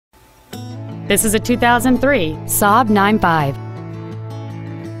This is a 2003 SAAB 9.5.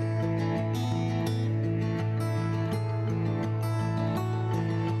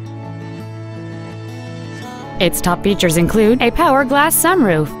 Its top features include a power glass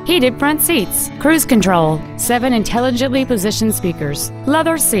sunroof, heated front seats, cruise control, 7 intelligently positioned speakers,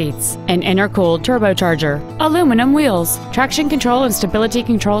 leather seats, an intercooled turbocharger, aluminum wheels, traction control and stability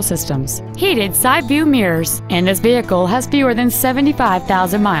control systems, heated side view mirrors, and this vehicle has fewer than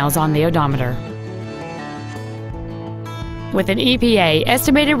 75,000 miles on the odometer. With an EPA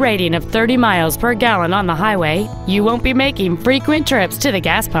estimated rating of 30 miles per gallon on the highway, you won't be making frequent trips to the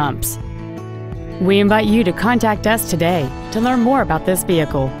gas pumps. We invite you to contact us today to learn more about this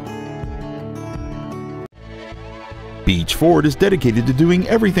vehicle. Beach Ford is dedicated to doing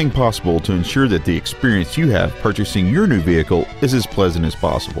everything possible to ensure that the experience you have purchasing your new vehicle is as pleasant as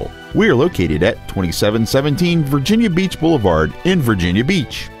possible. We are located at 2717 Virginia Beach Boulevard in Virginia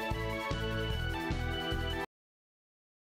Beach.